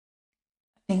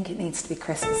I think it needs to be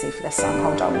Christmassy for this song.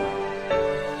 Hold on.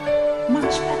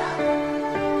 Much better.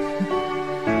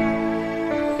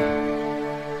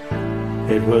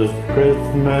 It was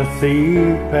Christmas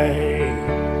Eve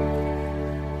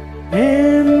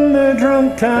in the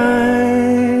drunk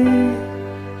time.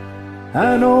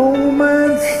 An old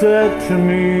man said to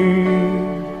me,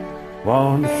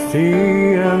 "Won't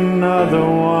see another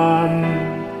one."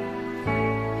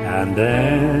 And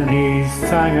then he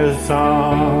sang a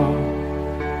song,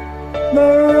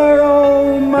 the rare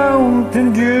old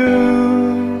Mountain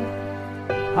Dew.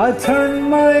 I turned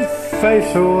my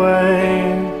face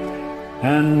away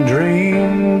and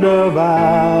dreamed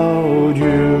about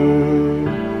you.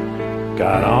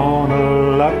 Got on a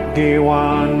lucky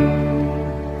one,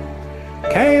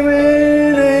 came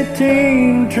in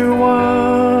 18 to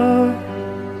 1.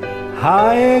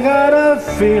 I got a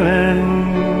feeling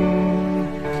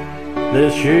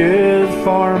this year's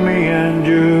for me and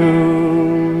you.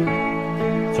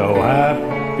 So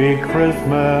happy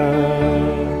Christmas,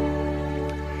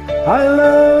 I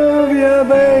love you,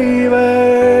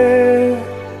 baby.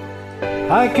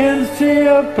 I can see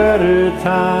a better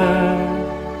time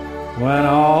when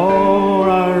all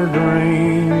our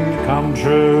dreams come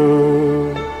true.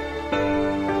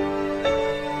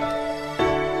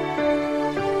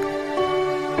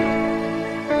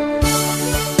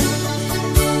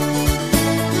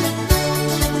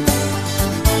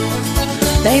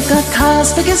 They've got cars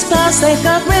big as bars, they've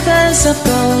got rivers of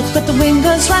gold, but the wind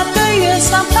goes right through you,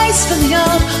 it's no place for the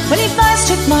old. When you first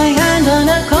took my hand on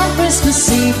a cold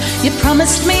Christmas Eve, you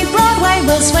promised me Broadway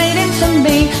was waiting for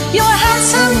me. You were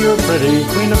handsome, you were pretty,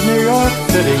 Queen of New York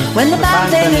City. When the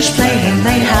band finished playing,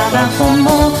 they held out for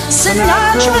more.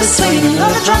 Sinatra was swinging,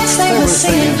 all the drunks they were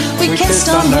singing. We kissed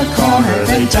on the corner,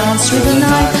 then danced through the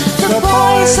night. The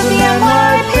boys of the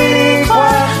NYPD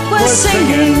choir were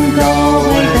singing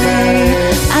Galway Bay,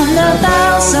 and the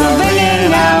bells are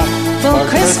ringing out for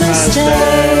Christmas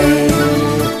Day.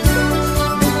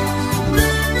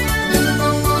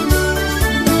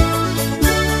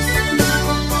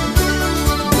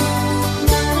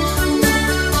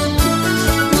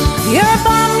 You're a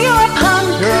bum, you're a punk,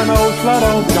 you're an old slut,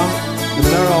 old junk, and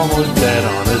they're almost dead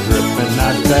on his ripping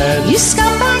that bed. You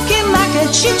scumbag, you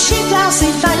maggot, you cheap,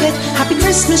 lousy faggot. Happy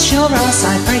Christmas, your ass,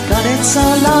 I pray God it's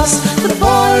all lost. The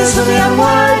boys of the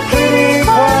NYPD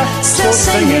choir still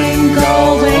singing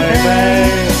Galway Bay,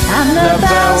 and the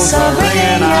bells are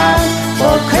ringing out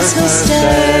for Christmas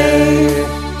Day.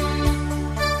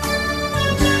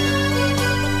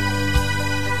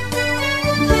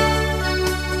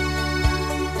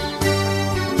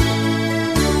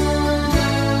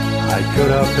 I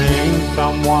could have been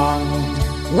someone,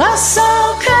 well, so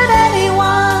could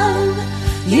anyone.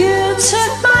 You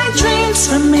took my dreams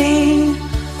from me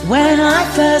when I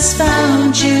first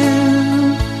found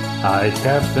you. I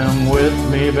kept them with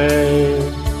me,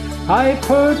 babe. I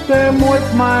put them with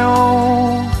my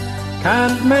own.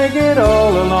 Can't make it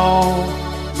all alone.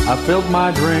 I built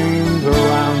my dreams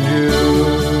around you.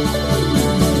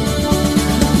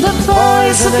 The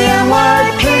boys of the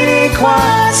NYPD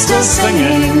choir still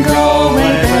singing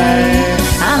Galway Bay,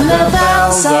 and the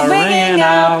bells are ringing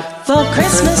out for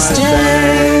Christmas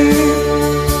Day.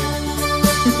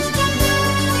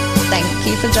 Thank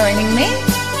you for joining me.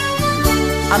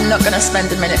 I'm not going to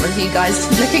spend a minute with you guys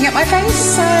looking at my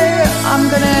face, so I'm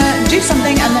going to do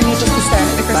something and then you'll just be staring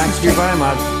at the Christmas tree. Thank you tree. very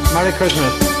much. Merry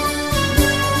Christmas.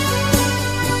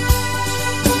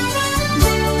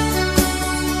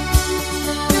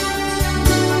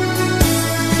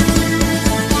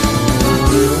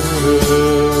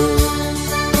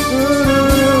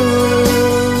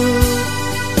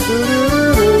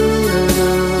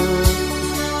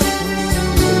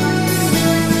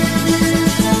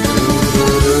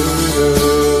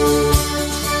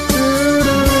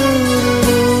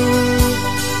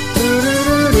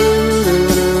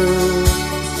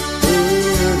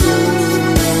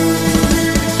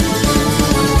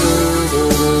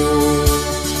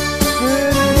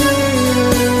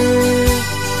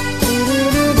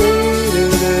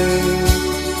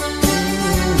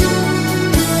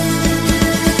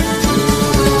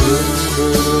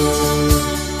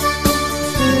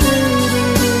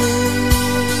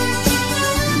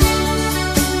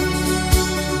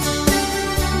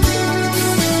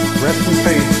 Rest in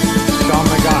peace, Sean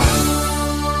McGowan.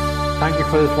 Thank you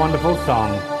for this wonderful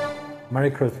song.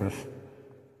 Merry Christmas.